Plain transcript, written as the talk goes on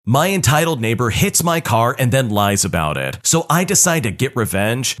My entitled neighbor hits my car and then lies about it, so I decide to get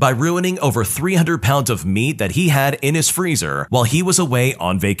revenge by ruining over 300 pounds of meat that he had in his freezer while he was away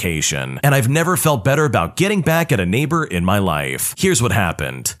on vacation. And I've never felt better about getting back at a neighbor in my life. Here's what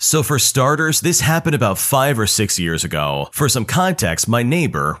happened. So for starters, this happened about 5 or 6 years ago. For some context, my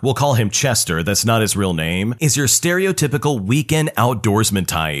neighbor, we'll call him Chester, that's not his real name, is your stereotypical weekend outdoorsman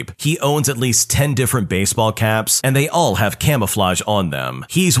type. He owns at least 10 different baseball caps, and they all have camouflage on them.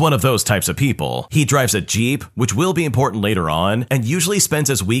 He's one of those types of people. He drives a Jeep, which will be important later on, and usually spends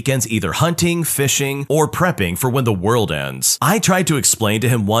his weekends either hunting, fishing, or prepping for when the world ends. I tried to explain to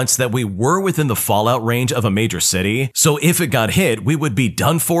him once that we were within the fallout range of a major city, so if it got hit, we would be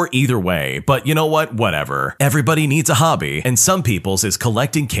done for either way, but you know what? Whatever. Everybody needs a hobby, and some people's is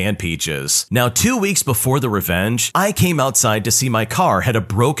collecting canned peaches. Now, 2 weeks before the revenge, I came outside to see my car had a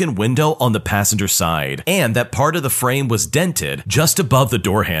broken window on the passenger side, and that part of the frame was dented just above the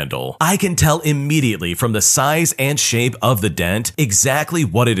door handle. I can tell immediately from the size and shape of the dent exactly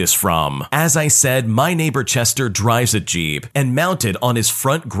what it is from. As I said, my neighbor Chester drives a Jeep, and mounted on his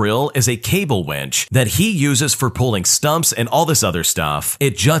front grille is a cable winch that he uses for pulling stumps and all this other stuff.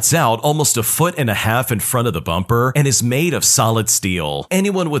 It juts out almost 1.5 feet in front of the bumper and is made of solid steel.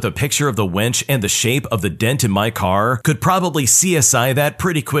 Anyone with a picture of the winch and the shape of the dent in my car could probably CSI that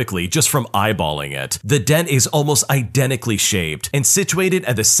pretty quickly just from eyeballing it. The dent is almost identically shaped and situated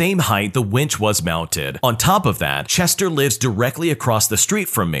at the same height the winch was mounted. On top of that, Chester lives directly across the street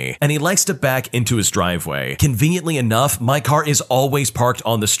from me, and he likes to back into his driveway. Conveniently enough, my car is always parked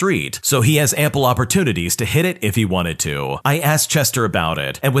on the street, so he has ample opportunities to hit it if he wanted to. I asked Chester about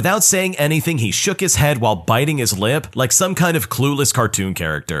it, and without saying anything, he shook his head while biting his lip like some kind of clueless cartoon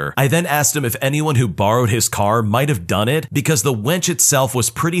character. I then asked him if anyone who borrowed his car might have done it because the winch itself was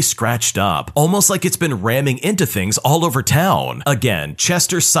pretty scratched up, almost like it's been ramming into things all over town. Again,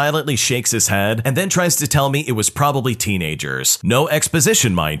 Chester silently shakes his head and then tries to tell me it was probably teenagers. No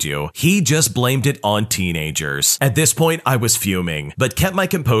exposition, mind you. He just blamed it on teenagers. At this point, I was fuming, but kept my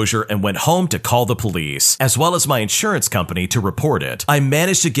composure and went home to call the police, as well as my insurance company to report it. I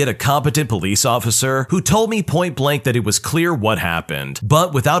managed to get a competent police officer who told me point blank that it was clear what happened,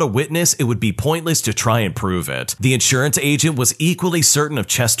 but without a witness, it would be pointless to try and prove it. The insurance agent was equally certain of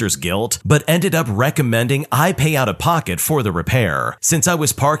Chester's guilt, but ended up recommending I pay out of pocket for the repair. Since I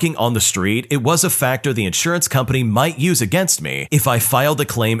was parking on the street, it was a factor the insurance company might use against me if I filed a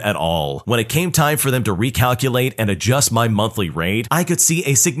claim at all. When it came time for them to recalculate and adjust my monthly rate, I could see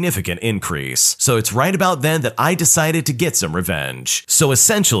a significant increase. So it's right about then that I decided to get some revenge. So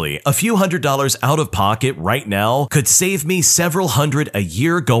essentially, a few $100s out of pocket right now could save me several hundred a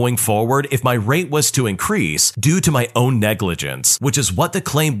year going forward if my rate was to increase due to my own negligence, which is what the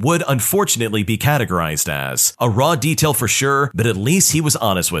claim would unfortunately be categorized as. A raw detail for sure, but at least he was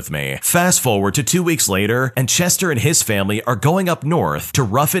honest with me. Fast forward to 2 weeks later, and Chester and his family are going up north to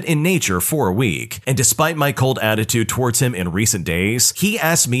rough it in nature for a week. And despite my cold attitude towards him in recent days, he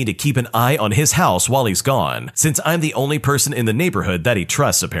asked me to keep an eye on his house while he's gone, since I'm the only person in the neighborhood that he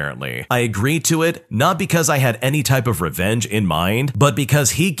trusts apparently. I agreed to it, not because I had any type of revenge in mind, but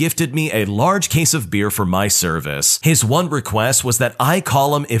because he gifted me a large case of beer for my service. His one request was that I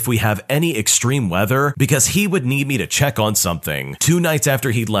call him if we have any extreme weather, because he would need me to check on something. 2 nights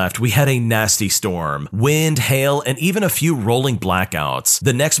after he left, we had a nasty storm, wind, hail, and even a few rolling blackouts.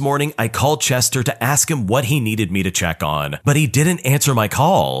 The next morning, I called Chester to ask him what he needed me to check on, but he didn't answer my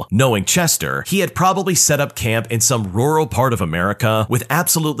call. Knowing Chester, he had probably set up camp in some rural part of America with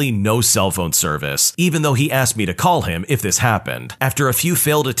absolutely no cell phone service, even though he asked me to call him if this happened. After a few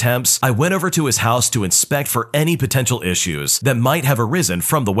failed attempts, I went over to his house to inspect for any potential issues that might have arisen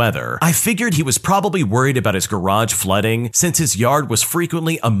from the weather. I figured he was probably worried about his garage flooding since his yard was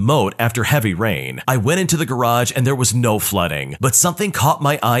frequently a moat after heavy rain. I went into the garage and there was no flooding, but something caught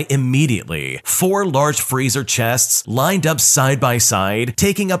my eye immediately. 4 large freezer chests lined up side by side,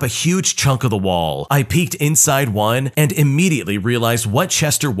 taking up a huge chunk of the wall. I peeked inside one and immediately realized what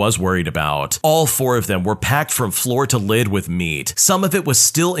Chester was worried about. All 4 of them were packed from floor to lid with meat. Some of it was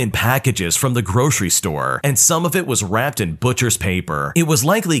still in packages from the grocery store, and some of it was wrapped in butcher's paper. It was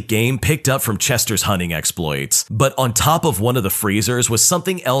likely game picked up from Chester's hunting exploits, but on top of one of the freezers was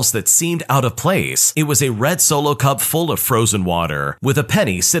something else that seemed out of place. It was a red Solo cup full of frozen water, with a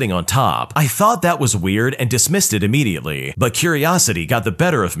penny sitting on top. I thought that was weird and dismissed it immediately, but curiosity got the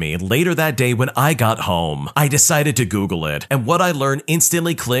better of me later that day when I got home. I decided to Google it, and what I learned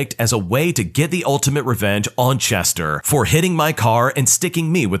instantly clicked as a way to get the ultimate revenge on Chester for hitting my car and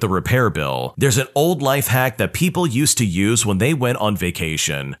sticking me with the repair bill. There's an old life hack that people used to use when they went on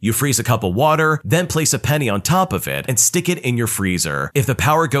vacation. You freeze a cup of water, then place a penny on top of it and stick it in your freezer freezer. If the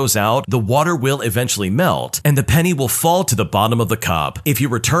power goes out, the water will eventually melt, and the penny will fall to the bottom of the cup. If you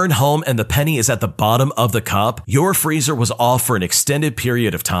return home and the penny is at the bottom of the cup, your freezer was off for an extended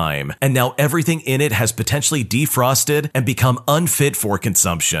period of time, and now everything in it has potentially defrosted and become unfit for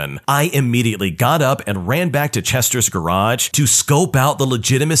consumption. I immediately got up and ran back to Chester's garage to scope out the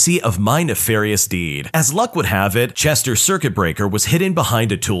legitimacy of my nefarious deed. As luck would have it, Chester's circuit breaker was hidden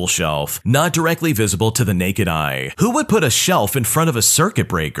behind a tool shelf, not directly visible to the naked eye. Who would put a shelf in front of a circuit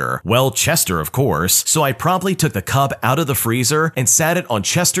breaker? Well, Chester, of course, so I promptly took the cup out of the freezer and sat it on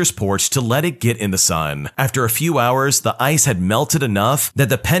Chester's porch to let it get in the sun. After a few hours, the ice had melted enough that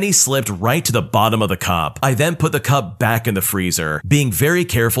the penny slipped right to the bottom of the cup. I then put the cup back in the freezer, being very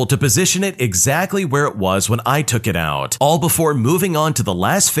careful to position it exactly where it was when I took it out, all before moving on to the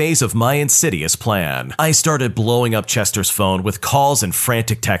last phase of my insidious plan. I started blowing up Chester's phone with calls and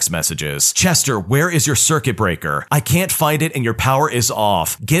frantic text messages. Chester, where is your circuit breaker? I can't find it and your power is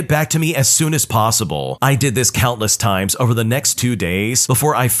off. Get back to me as soon as possible. I did this countless times over the next 2 days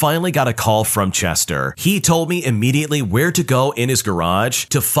before I finally got a call from Chester. He told me immediately where to go in his garage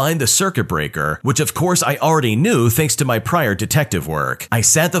to find the circuit breaker, which of course I already knew thanks to my prior detective work. I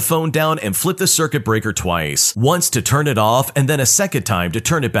sat the phone down and flipped the circuit breaker twice, once to turn it off and then a second time to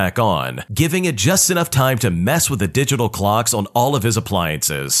turn it back on, giving it just enough time to mess with the digital clocks on all of his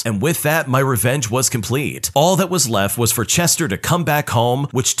appliances. And with that, my revenge was complete. All that was left was for Chester to come back home,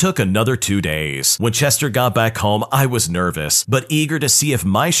 which took another 2 days. When Chester got back home, I was nervous, but eager to see if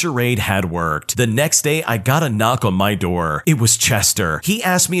my charade had worked. The next day, I got a knock on my door. It was Chester. He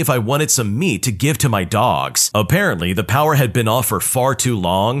asked me if I wanted some meat to give to my dogs. Apparently, the power had been off for far too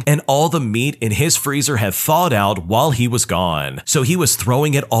long, and all the meat in his freezer had thawed out while he was gone, so he was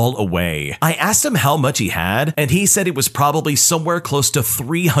throwing it all away. I asked him how much he had, and he said it was probably somewhere close to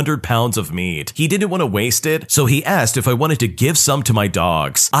 300 pounds of meat. He didn't want to waste it, so he asked if I wanted to give some to my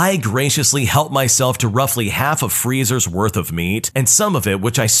dogs. I graciously helped myself to roughly half a freezer's worth of meat, and some of it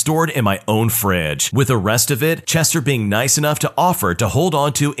which I stored in my own fridge, with the rest of it, Chester being nice enough to offer to hold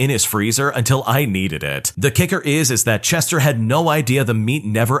on to in his freezer until I needed it. The kicker is that Chester had no idea the meat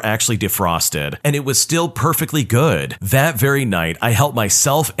never actually defrosted, and it was still perfectly good. That very night, I helped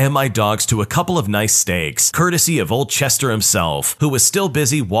myself and my dogs to a couple of nice steaks, courtesy of old Chester himself, who was still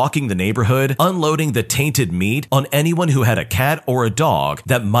busy walking the neighborhood, unloading the tainted meat on anyone who had a cat or a dog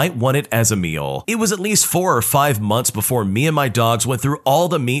that might want it as a meal. It was at least 4 or 5 months before me and my dogs went through all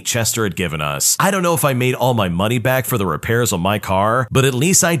the meat Chester had given us. I don't know if I made all my money back for the repairs on my car, but at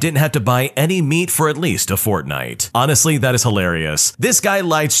least I didn't have to buy any meat for at least a fortnight. Honestly, that is hilarious. This guy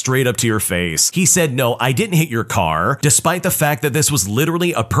lied straight up to your face. He said, no, I didn't hit your car, despite the fact that this was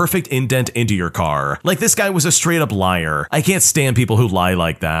literally a perfect indent into your car. Like, this guy was a straight up liar. I can't stand people who lie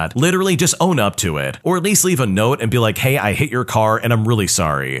like that. Literally just own up to it, or at least leave a note and be like, hey, I hit your car and I'm really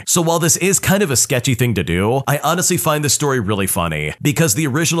sorry. So while this is kind of a sketchy thing to do, I honestly find this story really funny, because the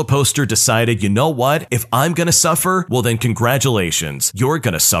original poster decided, you know what, if I'm gonna suffer, well then congratulations, you're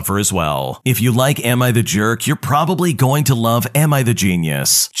gonna suffer as well. If you like Am I the Jerk, you're probably going to love Am I the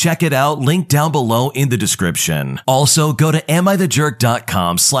Genius. Check it out, link down below in the description. Also, go to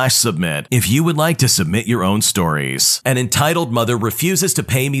amithejerk.com/submit if you would like to submit your own stories. An entitled mother refuses to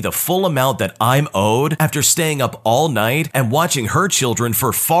pay me the full amount that I'm owed after staying up all night and watching her children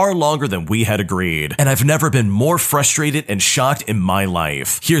for far longer than we had agreed. And I've never been more frustrated and shocked in my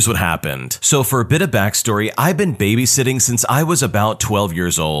life. Here's what happened. So for a bit of backstory, I've been babysitting since I was about 12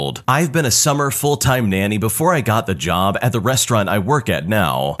 years old. I've been a summer full-time nanny before I got the job at the restaurant I work at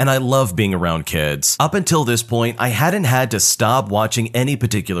now, and I love being around kids. Up until this point, I hadn't had to stop watching any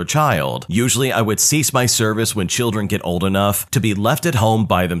particular child. Usually I would cease my service when children get old enough to be left at home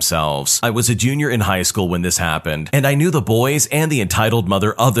by themselves. I was a junior in high school when this happened, and I knew the boys and the entitled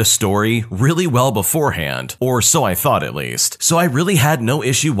mother of the story really well beforehand, or so I thought at least. So I really had no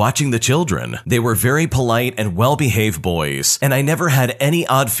issue watching the children. They were very polite and well-behaved boys, and I never had any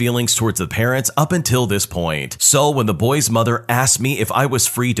odd feelings towards the parents up until this point. So when the boy's mother asked me if I was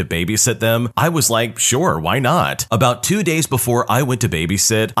free to babysit them, I was like, sure, why not? About 2 days before I went to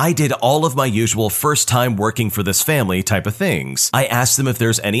babysit, I did all of my usual first time working for this family type of things. I asked them if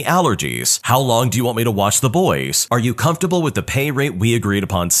there's any allergies. How long do you want me to watch the boys? Are you comfortable with the pay rate we agreed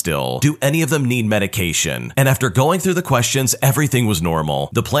upon still? Do any of them need medication? And after going through the questions, everything was normal.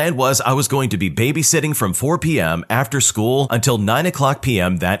 The plan was I was going to be babysitting from 4 p.m. after school until 9:00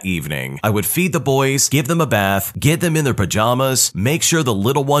 p.m. that evening. I would feed the boys, give them a bath, get them in their pajamas, make sure the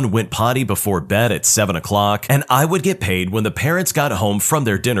little one went potty before bed at 7 o'clock, and I would get paid when the parents got home from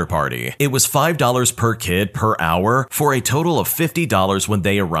their dinner party. It was $5 per kid per hour for a total of $50 when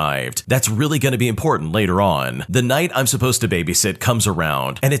they arrived. That's really going to be important later on. The night night I'm supposed to babysit comes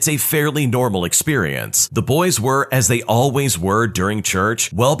around, and it's a fairly normal experience. The boys were, as they always were during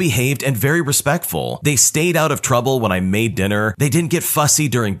church, well-behaved and very respectful. They stayed out of trouble when I made dinner. They didn't get fussy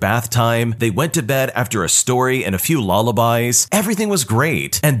during bath time. They went to bed after a story and a few lullabies. Everything was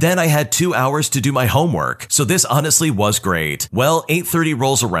great. And then I had 2 hours to do my homework, so this honestly was great. Well, 8:30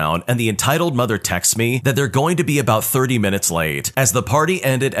 rolls around, and the entitled mother texts me that they're going to be about 30 minutes late, as the party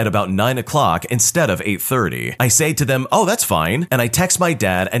ended at about 9 o'clock instead of 8:30. I say to them, oh, that's fine, and I text my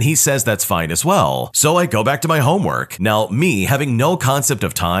dad, and he says that's fine as well. So I go back to my homework. Now, me, having no concept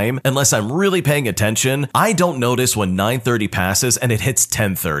of time, unless I'm really paying attention, I don't notice when 9:30 passes and it hits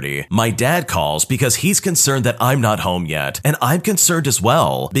 10:30. My dad calls because he's concerned that I'm not home yet, and I'm concerned as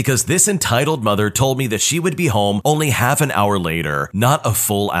well, because this entitled mother told me that she would be home only half an hour later, not a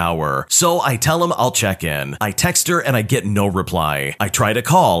full hour. So I tell him I'll check in. I text her and I get no reply. I try to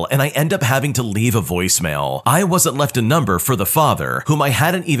call and I end up having to leave a voicemail. I wasn't left a number for the father, whom I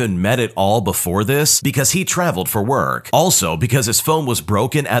hadn't even met at all before this because he traveled for work. Also because his phone was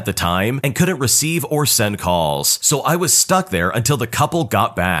broken at the time and couldn't receive or send calls. So I was stuck there until the couple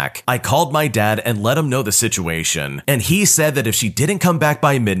got back. I called my dad and let him know the situation, and he said that if she didn't come back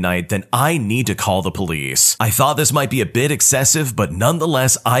by midnight, then I need to call the police. I thought this might be a bit excessive, but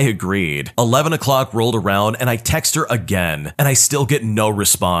nonetheless, I agreed. 11 o'clock rolled around and I text her again, and I still get no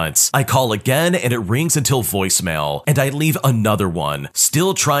response. I call again and it rings until voicemail, and I leave another one,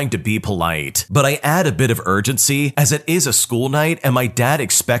 still trying to be polite. But I add a bit of urgency as it is a school night and my dad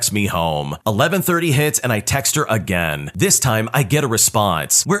expects me home. 11:30 hits and I text her again. This time I get a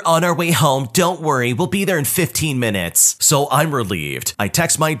response. We're on our way home, don't worry, we'll be there in 15 minutes. So I'm relieved. I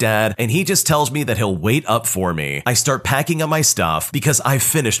text my dad and he just tells me that he'll wait up for me. I start packing up my stuff because I've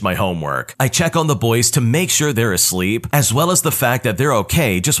finished my homework. I check on the boys to make sure they're asleep, as well as the fact that they're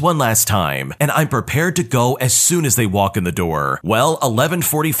okay just one last time, and I'm prepared to go as soon as they walk in the door. Well,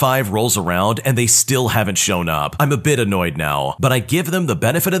 11:45 rolls around and they still haven't shown up. I'm a bit annoyed now, but I give them the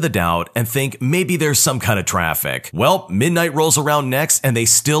benefit of the doubt and think maybe there's some kind of traffic. Well, midnight rolls around next and they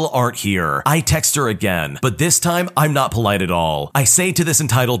still aren't here. I text her again, but this time I'm not polite at all. I say to this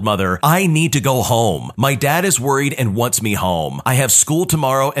entitled mother, I need to go home. My dad is worried and wants me home. I have school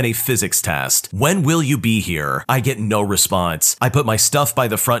tomorrow and a physics test. When will you be here? I get no response. I put my stuff by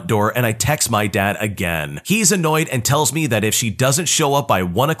the front door and I text my dad again. He's annoyed and tells me that if she doesn't show up by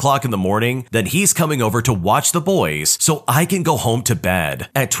 1 o'clock in the morning, then he's coming over to watch the boys so I can go home to bed.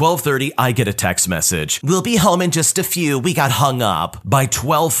 At 12:30, I get a text message. We'll be home in just a few. We got hung up. By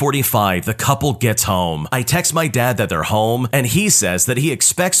 12:45, the couple gets home. I text my dad that they're home, and he says that he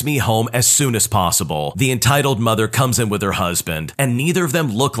expects me home as soon as possible. The entitled mother comes in with her husband, and neither of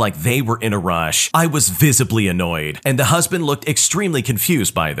them looked like they were in a rush. I was visibly annoyed, and the husband looked extremely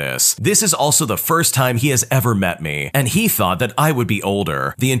confused by this. This is also the first time he has ever met me, and he thought that I would be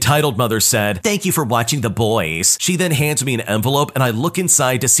older. The entitled mother said, "Thank you for watching the boys." She then hands me an envelope, and I look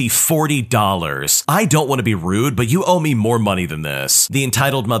inside to see $40. I don't want to be rude, but you owe me more money than this. The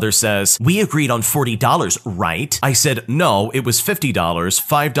entitled mother says, "We agreed on $40, right?" I said, "No, it was $50,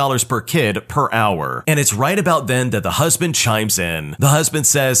 $5 per kid per hour." And it's right about then that the husband chimes in. The husband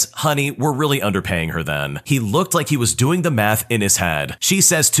says, "Honey, we're really underpaying her then." He looked like he was doing the math in his head. She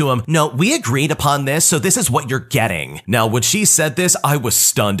says to him, "No, we agreed upon this, so this is what you're getting." Now, when she said this, I was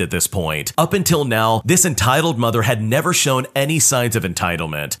stunned at this point. Up until now, this entitled mother had never shown any signs of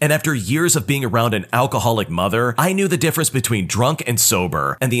entitlement, and after years of being around an alcoholic mother, I knew the difference between drunk and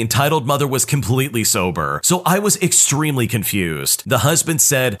sober, and the entitled mother was completely sober, so I was extremely confused. The husband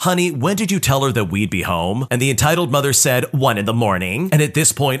said, "Honey, when did you tell her that we'd be home?" And the entitled mother said, 1 in the morning. And at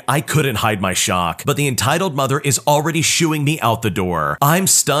this point, I couldn't hide my shock, but the entitled mother is already shooing me out the door. I'm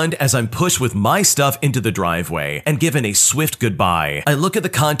stunned as I'm pushed with my stuff into the driveway and given a swift goodbye. I look at the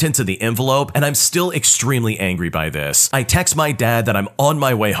contents of the envelope and I'm still extremely angry by this. I text my dad that I'm on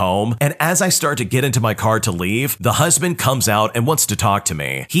my way home, and as I start to get into my car to leave, the husband comes out and wants to talk to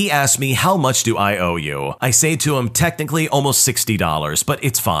me. He asks me, "How much do I owe you?" I say to him, technically almost $60, but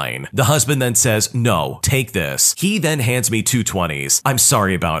it's fine. The husband then says, "No, take this." He then hands me two 20s. I'm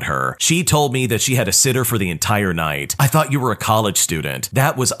sorry about her. She told me that she had a sitter for the entire night. I thought you were a college student.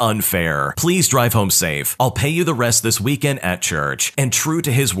 That was unfair. Please drive home safe. I'll pay you the rest this weekend at church. And true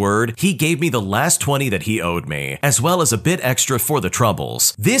to his word, he gave me the last 20 that he owed me, as well as a bit extra for the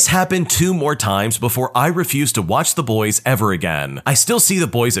troubles. This happened 2 more times before I refused to watch the boys ever again. I still see the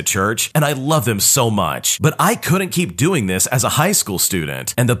boys at church, and I love them so much, but I couldn't keep doing this as a high school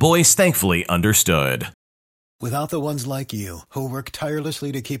student, and the boys thankfully understood. Without the ones like you, who work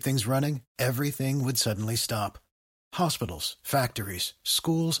tirelessly to keep things running, everything would suddenly stop. Hospitals, factories,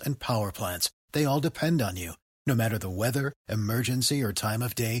 schools, and power plants, they all depend on you. No matter the weather, emergency, or time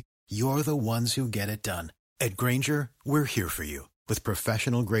of day, you're the ones who get it done. At Grainger, we're here for you with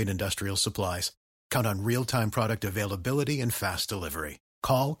professional-grade industrial supplies. Count on real-time product availability and fast delivery.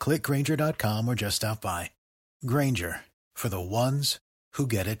 Call, click Grainger.com, or just stop by. Grainger, for the ones who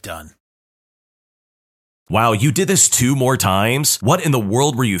get it done. Wow, you did this 2 more times? What in the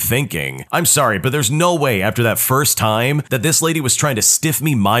world were you thinking? I'm sorry, but there's no way after that first time that this lady was trying to stiff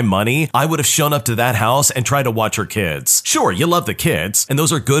me my money, I would have shown up to that house and tried to watch her kids. Sure, you love the kids, and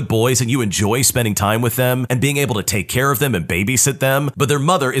those are good boys and you enjoy spending time with them and being able to take care of them and babysit them, but their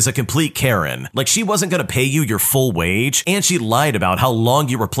mother is a complete Karen. Like, she wasn't gonna pay you your full wage, and she lied about how long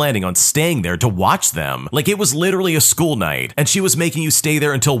you were planning on staying there to watch them. Like, it was literally a school night, and she was making you stay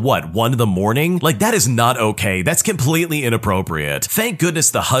there until what, 1 in the morning? Like, that is not okay. That's completely inappropriate. Thank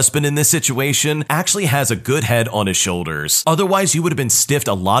goodness the husband in this situation actually has a good head on his shoulders. Otherwise, you would have been stiffed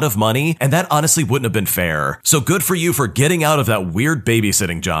a lot of money, and that honestly wouldn't have been fair. So good for you for getting out of that weird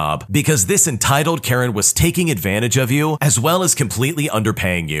babysitting job, because this entitled Karen was taking advantage of you as well as completely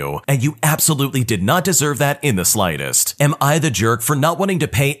underpaying you, and you absolutely did not deserve that in the slightest. Am I the jerk for not wanting to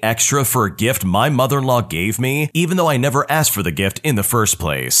pay extra for a gift my mother-in-law gave me, even though I never asked for the gift in the first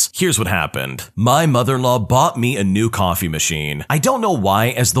place? Here's what happened. My mother-in-law bought me a new coffee machine. I don't know why,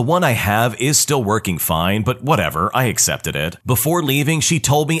 as the one I have is still working fine, but whatever, I accepted it. Before leaving, she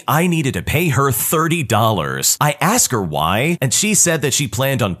told me I needed to pay her $30. I asked her why, and she said that she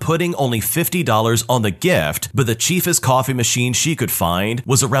planned on putting only $50 on the gift, but the cheapest coffee machine she could find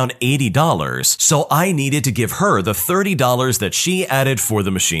was around $80, so I needed to give her the $30 that she added for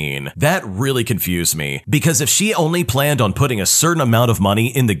the machine. That really confused me, because if she only planned on putting a certain amount of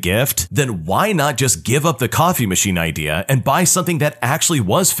money in the gift, then why not just give up the coffee machine idea and buy something that actually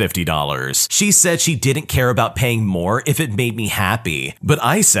was $50? She said she didn't care about paying more if it made me happy. But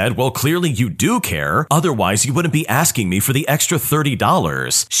I said, well, clearly you do care. Otherwise, you wouldn't be asking me for the extra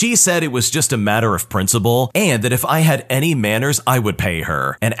 $30. She said it was just a matter of principle and that if I had any manners, I would pay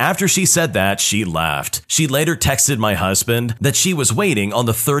her. And after she said that, she left. She later texted my husband that she was waiting on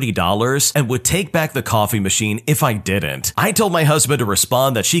the $30 and would take back the coffee machine if I didn't. I told my husband to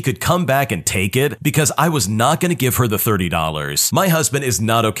respond that she could come back and take it because I was not going to give her the $30. My husband is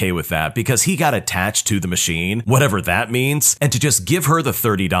not okay with that because he got attached to the machine, whatever that means, and to just give her the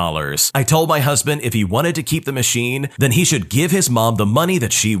 $30. I told my husband if he wanted to keep the machine, then he should give his mom the money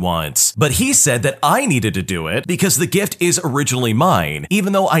that she wants. But he said that I needed to do it because the gift is originally mine,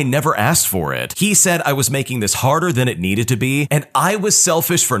 even though I never asked for it. He said I was making this harder than it needed to be, and I was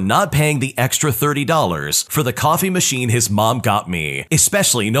selfish for not paying the extra $30 for the coffee machine his mom got me,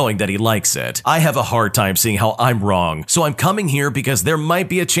 especially knowing that he likes it. I have a hard time seeing how I'm wrong, so I'm coming here because there might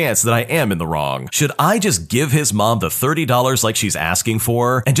be a chance that I am in the wrong. Should I just give his mom the $30 like she's asking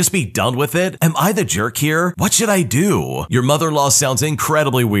for and just be done with it? Am I the jerk here? What should I do? Your mother-in-law sounds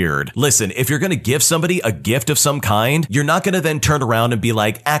incredibly weird. Listen, if you're gonna give somebody a gift of some kind, you're not gonna then turn around and be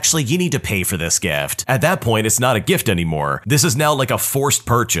like, actually, you need to pay for this gift. At that point, it's not a gift anymore. This is now like a forced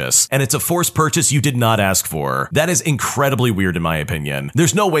purchase, and it's a forced purchase you did not ask for. That is incredibly weird in my opinion.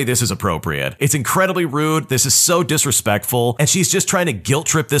 There's no way this is appropriate. It's incredibly rude. This is so disrespectful, and she's just trying to guilt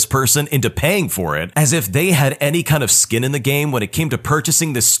trip this person into paying for it as if they had any kind of skin in the game when it came to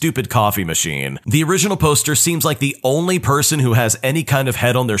purchasing this stupid coffee machine. The original poster seems like the only person who has any kind of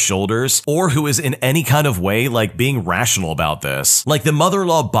head on their shoulders or who is in any kind of way like being rational about this. Like the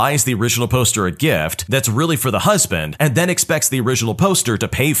mother-in-law buys the original poster a gift that's really for the husband and then expects the original poster to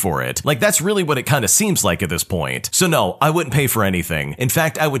pay for it. Like that's really what it kind of seems like at this point. So no, I wouldn't pay for anything. In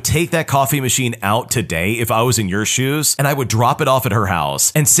fact, I would take that coffee machine out today if I was in your shoes, and I would drop it off at her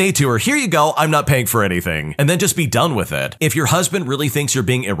house and say to her, here you go, I'm not paying for anything, and then just be done with it. If your husband really thinks you're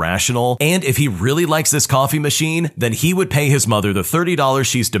being irrational, and if he really likes this coffee machine, then he would pay his mother the $30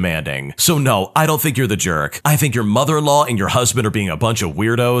 she's demanding. So no, I don't think you're the jerk. I think your mother-in-law and your husband are being a bunch of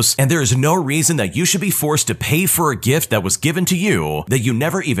weirdos, and there is no reason that you should be forced to pay for a gift that was given to you that you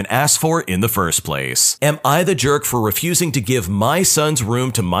never even asked for in the first place. Am I the jerk for refusing to give my son's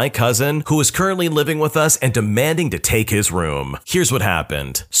room to my cousin, who is currently living with us and demanding to take his room? Here's what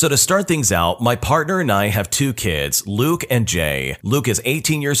happened. So to start things out, my partner and I have 2 kids, Luke and Jay. Luke is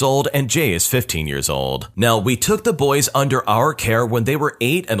 18 years old and Jay is 15 years old. Now, we took the boys under our care when they were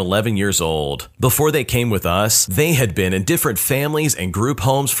 8 and 11 years old. Before they came with us, they had been in different families and group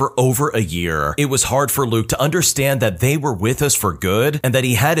homes for over a year. It was hard for Luke to understand that they were with us for good and that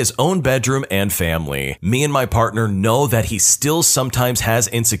he had his own bedroom and family. Me and my partner know that he still sometimes has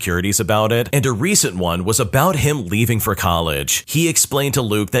insecurities about it, and to a recent one was about him leaving for college. He explained to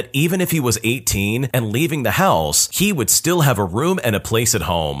Luke that even if he was 18 and leaving the house, he would still have a room and a place at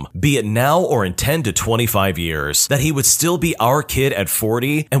home, be it now or in 10 to 25 years, that he would still be our kid at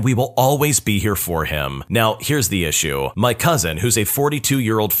 40 and we will always be here for him. Now, here's the issue. My cousin, who's a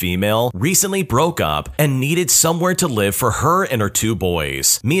 42-year-old female, recently broke up and needed somewhere to live for her and her 2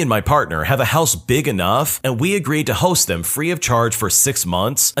 boys. Me and my partner have a house big enough, and we agreed to host them free of charge for 6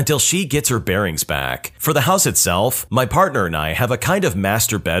 months until she gets her bearings back. For the house itself, my partner and I have a kind of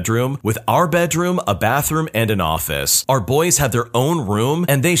master bedroom with our bedroom, a bathroom, and an office. Our boys have their own room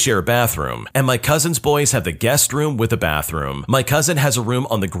and they share a bathroom, and my cousin's boys have the guest room with a bathroom. My cousin has a room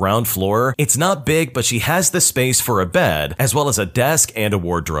on the ground floor. It's not big, but she has the space for a bed, as well as a desk and a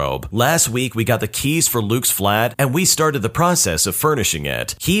wardrobe. Last week, we got the keys for Luke's flat, and we started the process of furnishing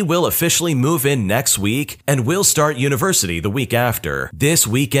it. He will officially move in next week, and we'll start university the week after. This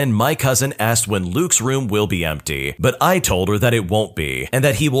weekend, my cousin asked when Luke's room will be empty, but I told her that it won't be, and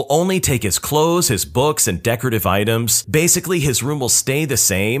that he will only take his clothes, his books, and decorative items. Basically, his room will stay the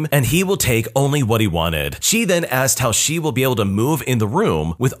same, and he will take only what he wanted. She then asked how she will be able to move in the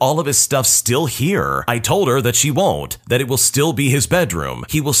room with all of his stuff still here. I told her that she won't, that it will still be his bedroom.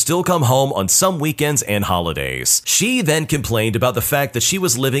 He will still come home on some weekends and holidays. She then complained about the fact that she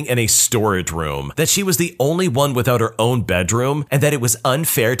was living in a storage room, that she was the only one without her own bedroom, and that it was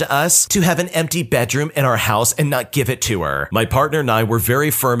unfair to us to have an empty bedroom in our house and not give it to her. My partner and I were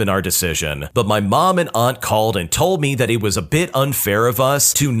very firm in our decision, but my mom and aunt called and told me that it was a bit unfair of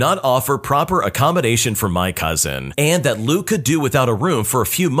us to not offer proper accommodation for my cousin, and that Luke could do without a room for a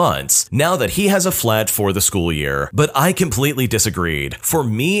few months now that he has a flat for the school year. But I completely disagreed. For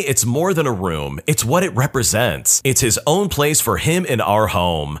me, it's more than a room. It's what it represents. It's his own place for him in our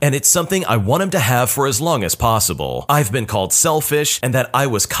home, and it's something I want him to have for as long as possible. I've been called selfish and that I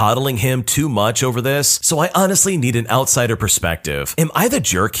was coddling him too much over this, so I honestly need an outsider perspective. Am I the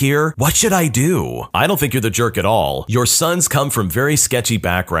jerk here? What should I do? I don't think you're the jerk at all. Your sons come from very sketchy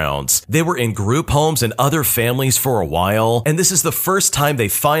backgrounds. They were in group homes and other families for a while, and this is the first time they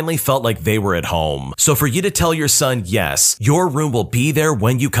finally felt like they were at home. So for you to tell your son, yes, your room will be there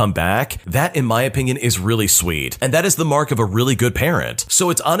when you come back, that in my opinion is really sweet, and that is the mark of a really good parent. So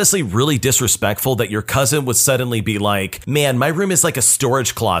it's honestly really disrespectful that your cousin would suddenly be like, man, my room is like a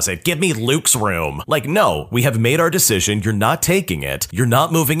storage closet, give me Luke's room. Like, no, we have made our decision, you're not taking it, you're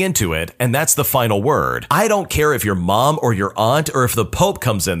not moving into it, and that's the final word. I don't care if your mom or your aunt or if the Pope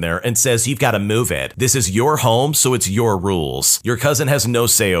comes in there and says you've got to move it. This is your home, so it's your rules. Your cousin has no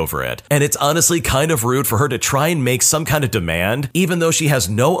say over it. And it's honestly kind of rude for her to try and make some kind of demand, even though she has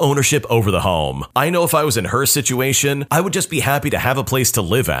no ownership over the home. I know if I was in her situation, I would just be happy to have a place to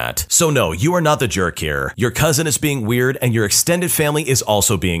live at. So no, you are not the jerk here. Your cousin is being weird, and your extended family is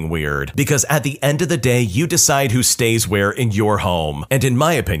also being weird. Because at the end of the day, you decide who stays where in your home. And in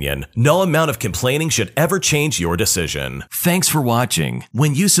my opinion, no amount of complaining should ever change your decision. Thanks for watching.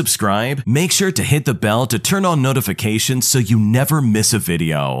 When you subscribe, make sure to hit the bell to turn on notifications so you never miss a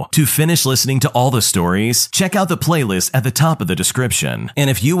video. To finish listening to all the stories, check out the playlist at the top of the description. And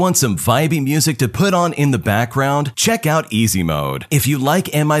if you want some vibey music to put on in the background, check out Easy Mode. If you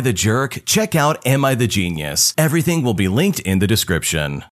like Am I the Jerk, check out Am I the Genius. Everything will be linked in the description.